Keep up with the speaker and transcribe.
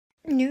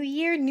New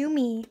year, new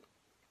me.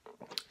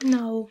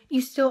 No,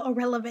 you still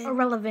irrelevant.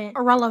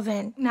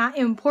 Irrelevant. Not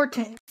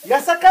important.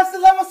 ¿Ya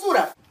sacaste la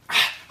basura?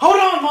 Hold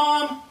on,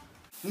 Mom!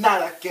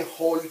 Nada que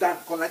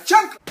holdan con la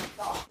chancla.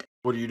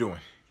 What are you doing?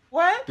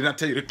 What? Didn't I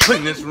tell you to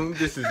clean this room?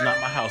 This is not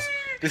my house.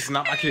 This is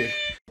not my kid.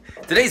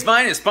 Today's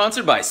Vine is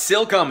sponsored by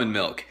Silk Almond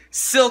Milk.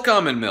 Silk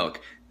Almond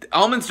Milk. The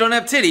almonds don't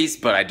have titties,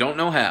 but I don't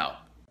know how.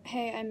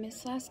 Hey, I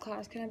missed last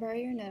class. Can I borrow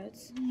your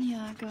notes?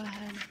 Yeah, go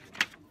ahead.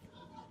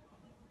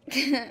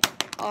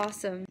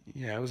 Awesome.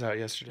 Yeah, I was out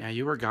yesterday. Yeah,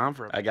 you were gone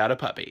for I got a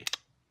puppy.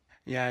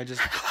 Yeah, I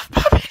love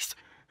puppies.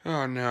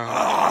 Oh,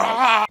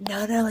 no.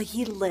 No, like,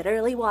 he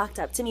literally walked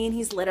up to me and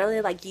he's literally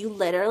like, you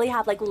literally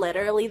have, like,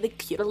 literally the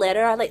cute,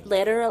 literally.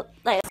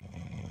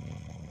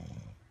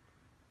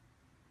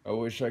 I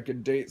wish I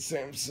could date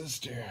Sam's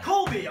sister.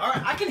 Colby,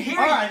 alright, I can hear you.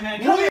 Alright,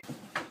 man, come here.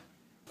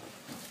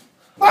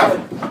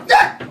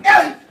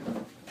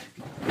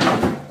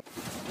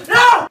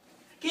 No!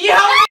 Can you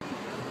help me?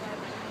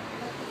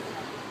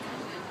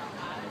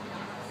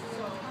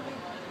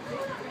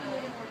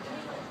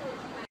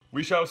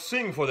 We shall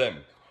sing for them.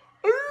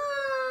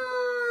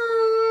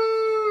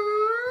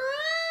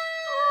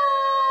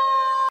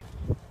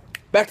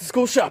 Back to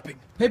school shopping.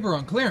 Paper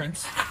on clearance.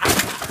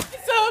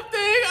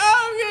 Something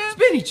obvious.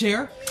 Spinny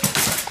chair.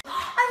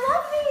 I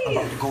love these! I'm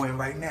about to go in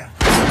right now.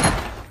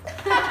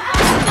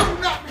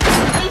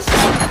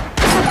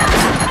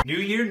 New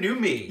year, new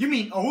me. You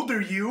mean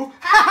older you?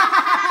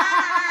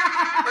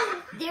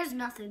 There's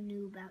nothing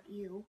new about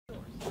you.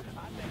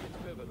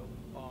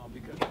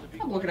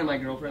 I'm looking at my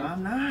girlfriend.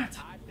 I'm not.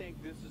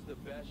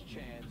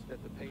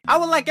 I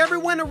would like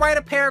everyone to write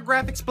a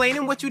paragraph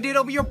explaining what you did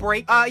over your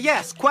break.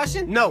 Yes.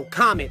 Question? No.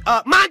 Comment.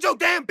 Mind your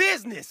damn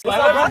business. Hey,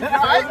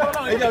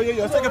 yo,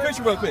 let's take a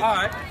picture real quick. All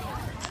right.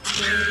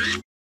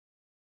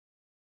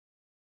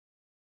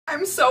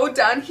 I'm so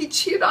done. He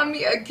cheated on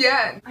me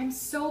again. I'm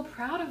so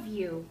proud of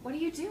you. What are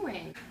you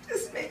doing?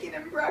 Just making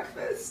him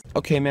breakfast.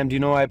 Okay, ma'am, do you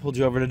know why I pulled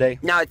you over today?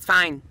 No, it's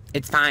fine.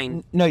 It's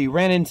fine. No, you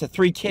ran into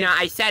 3 kids. No,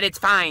 I said it's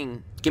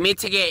fine. Give me a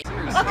ticket.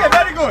 Okay,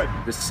 very good.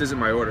 This isn't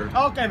my order.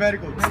 Okay, very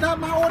good. It's not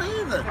my order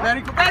either.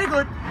 Very good, very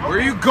good. Where are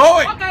you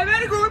going? Okay,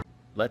 very good.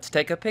 Let's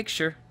take a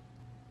picture.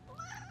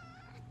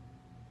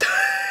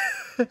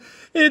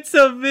 It's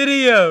a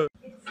video.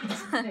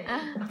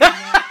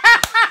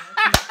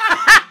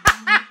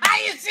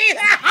 You see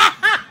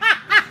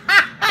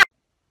that?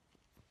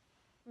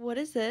 What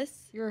is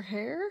this? Your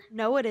hair?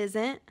 No, it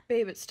isn't.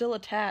 Babe, it's still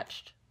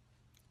attached.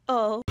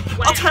 Oh.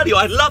 I'll tell you,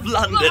 I love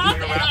London.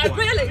 I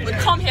really would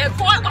come here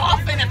quite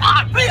often if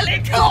I really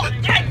could.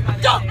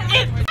 Stop!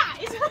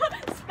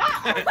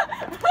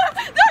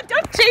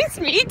 Don't chase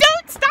me!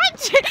 Don't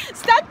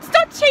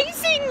stop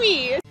chasing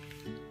me!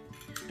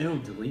 Ew,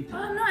 delete that.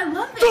 Oh no, I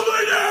love it.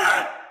 Delete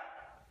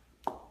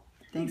it!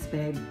 Thanks,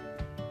 babe.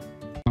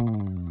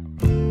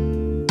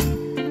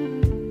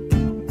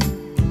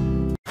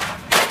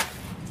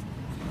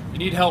 You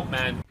need help,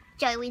 man.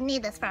 Joey, we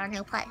need this for our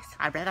new place.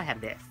 I'd rather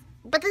have this.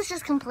 But this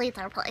just completes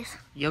our place.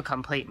 You'll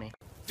complete me.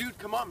 Dude,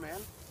 come on,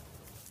 man.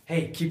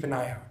 Hey, keep an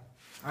eye out.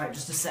 Alright,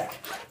 just a sec.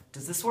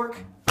 Does this work?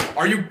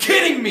 Are you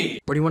kidding me?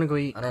 Where do you want to go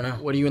eat? I don't know.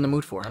 What are you in the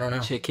mood for? I don't know.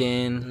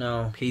 Chicken?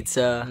 No.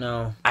 Pizza?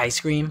 No.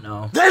 Ice cream?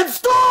 No. Then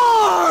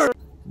start!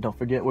 Don't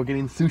forget, we're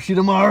getting sushi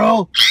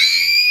tomorrow.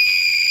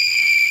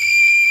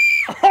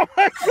 Oh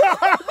my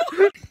god!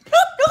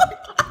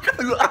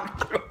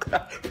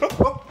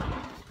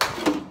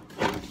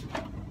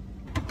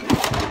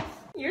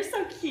 You're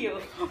so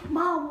cute.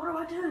 Mom,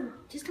 what do?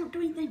 Just don't do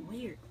anything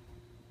weird.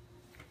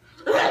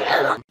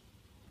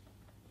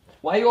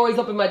 Why are you always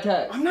up in my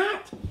text? I'm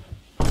not.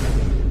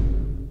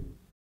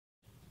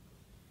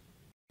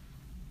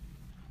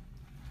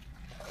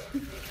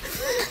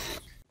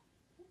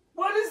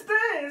 What is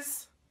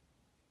this?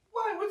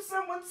 Why would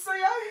someone say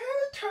I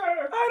hate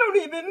her? I don't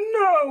even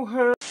know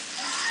her.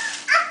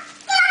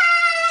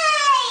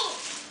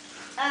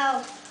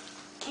 Oh,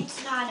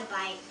 it's not a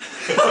bite.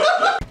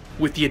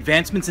 With the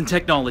advancements in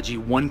technology,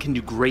 one can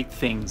do great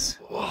things.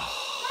 Mom, Dad's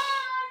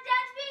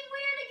being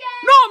weird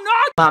again. No, I'm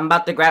not! I'm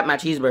about to grab my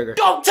cheeseburger.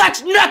 Don't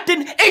touch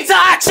nothing until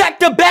I check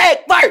the bag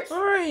first!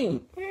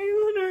 Alright.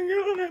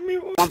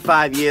 I'm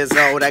 5 years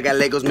old. I got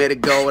Legos made of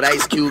gold.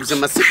 Ice cubes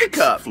in my sippy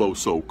cup. Flow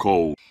so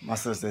cold. My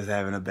sister's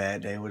having a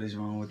bad day. What is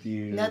wrong with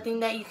you? Nothing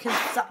that you can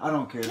stop. I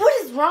don't care. What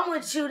is wrong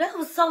with you? That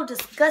was so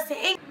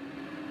disgusting.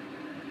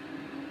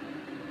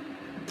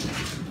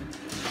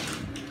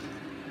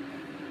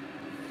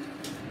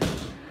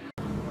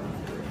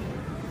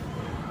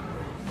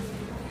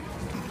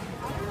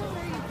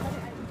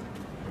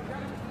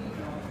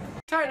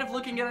 Tired of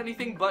looking at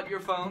anything but your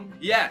phone?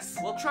 Yes.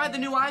 Well, try the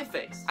new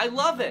iFace. I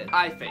love it.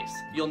 iFace.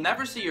 You'll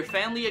never see your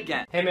family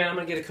again. Hey man, I'm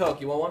gonna get a Coke.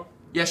 You want one?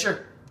 Yeah,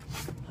 sure.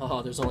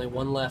 Oh, there's only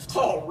one left.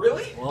 Oh,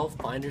 really? Well,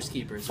 finders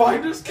keepers.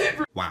 Finders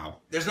keepers.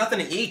 Wow. There's nothing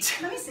to eat.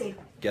 Let me see.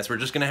 Guess we're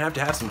just gonna have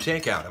some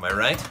takeout, am I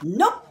right?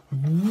 Nope.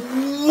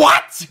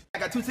 What? I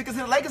got 2 tickets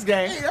to the Lakers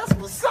game. Hey, that's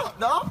what's up,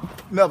 dog.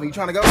 Melvin, you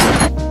trying to go?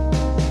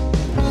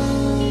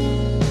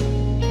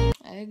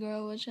 Hey. Hey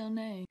girl, what's your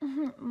name?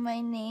 My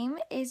name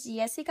is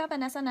Jessica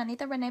Vanessa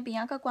Nanita Renee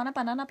Bianca Guana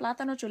Banana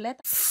Plátano Chuleta.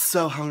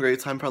 So hungry,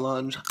 time for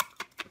lunch.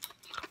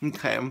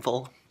 Okay, I'm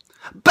full.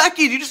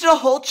 Becky, did you just do a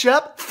whole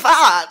chip?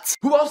 Fat!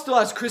 Who else still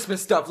has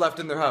Christmas stuff left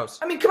in their house?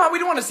 I mean, come on, we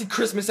don't want to see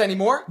Christmas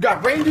anymore.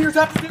 Got reindeers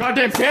up?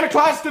 Goddamn Santa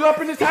Claus still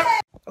up in his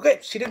house? Okay,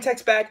 she didn't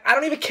text back. I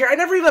don't even care. I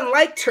never even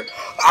liked her.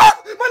 Oh,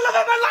 my love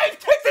of my life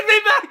texted me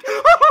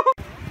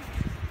back!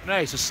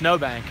 Nice, a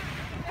snowbank.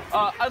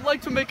 I'd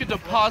like to make a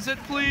deposit,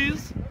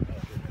 please.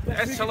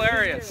 That's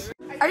hilarious.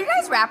 Are you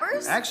guys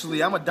rappers?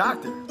 Actually, I'm a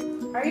doctor.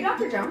 Are you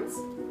Dr. Jones?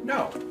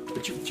 No,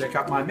 but you can check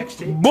out my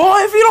mixtape. Boy,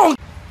 if you don't...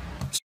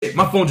 Shit,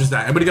 my phone just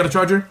died. Anybody got a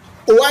charger?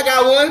 Oh, I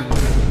got one.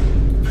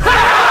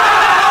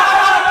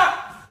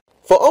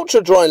 For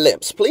ultra dry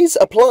lips, please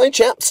apply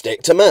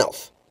chapstick to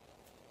mouth.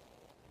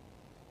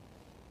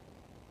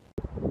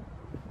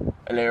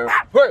 Hello.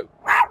 Whoa.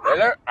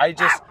 Hello.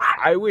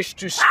 I wish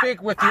to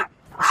speak with you.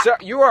 Sir,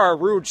 you are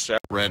rude, sir.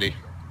 Ready.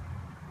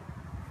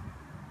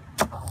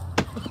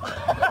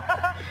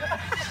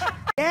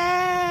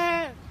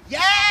 Yeah!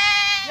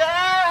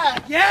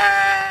 Yeah!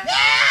 Yeah!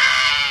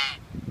 Yeah!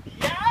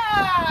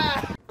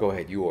 Yeah! Go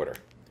ahead, you order.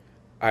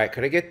 All right,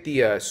 could I get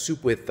the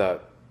soup with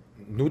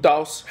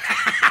noodles?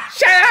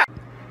 Shut up!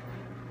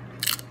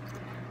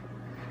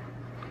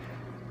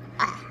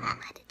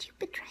 Did you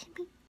betray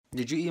me?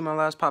 Did you eat my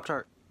last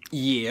Pop-Tart?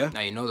 Yeah.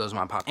 Now you know those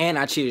my Pop. And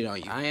I cheated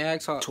on you. I ain't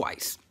asked her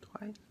twice.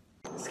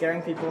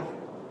 Scaring people.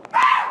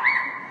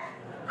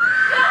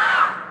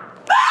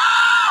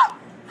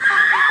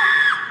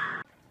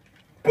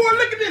 Boy,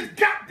 look at this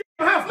goddamn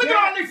house. Look at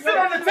all this shit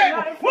on the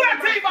table. When I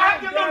tell you about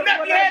having your little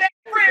nappy head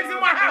friends in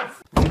my house.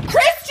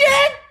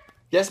 Christian!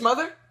 Yes,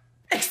 mother?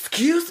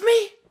 Excuse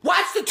me?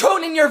 Watch the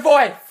tone in your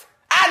voice.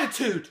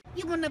 Attitude.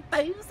 You wanna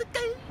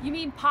bicycle? You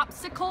mean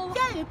popsicle?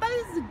 Yeah,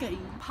 bicycle.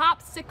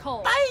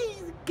 Popsicle.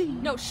 Bicycle.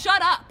 No,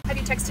 shut up! Have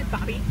you texted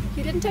Bobby?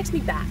 He didn't text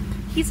me back.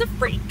 He's a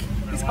freak.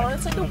 He's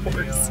honestly the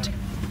worst.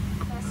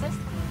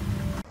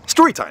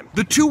 Story time.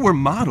 The two were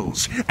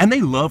models, and they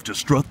loved to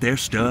strut their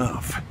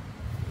stuff.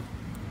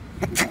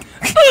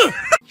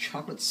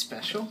 Chocolate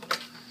special?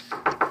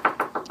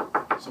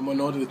 Someone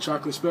ordered a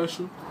chocolate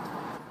special?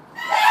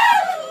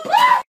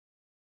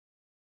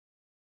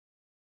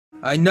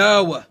 I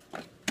know.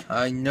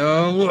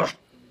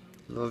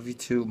 Love you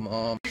too,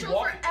 Mom.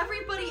 For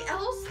everybody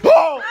else?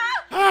 Oh!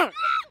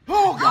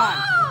 Oh,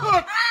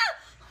 God!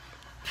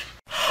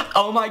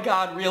 Oh my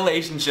god,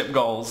 relationship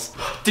goals.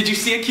 Did you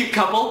see a cute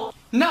couple?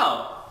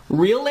 No.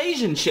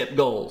 Relationship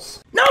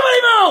goals.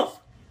 Nobody move!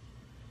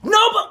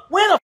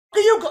 Where the f are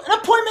you going? An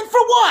appointment for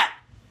what?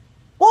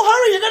 Well,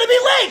 hurry, you're gonna be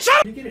late! Shut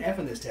up! You get an F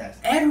on this test.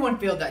 Everyone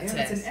failed that Yeah,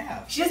 test. it's an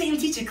F. She doesn't even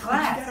teach a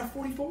class. She got a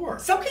 44.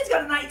 Some kids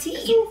got a 19.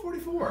 It's still a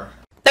 44.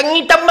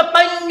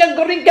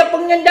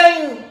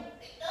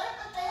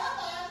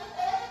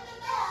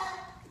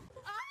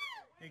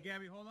 Hey,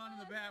 Gabby, hold on to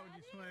the bat when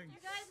you swing.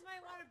 You guys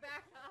might want to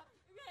back up.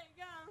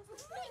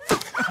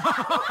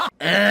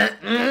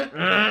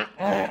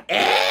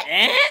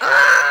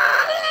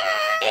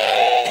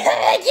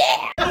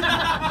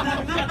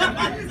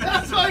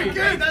 That's so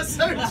good. That's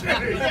so true.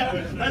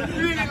 I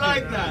really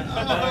like that.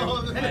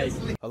 Oh,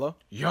 Hello?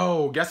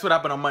 Yo, guess what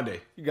happened on Monday?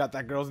 You got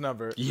that girl's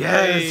number.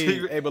 Yes.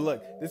 Hey, but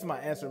look, this is my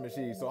answering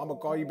machine, so I'm gonna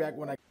call you back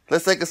when I...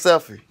 Let's take a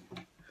selfie.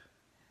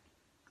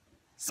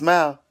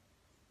 Smile.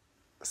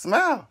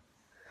 Smile.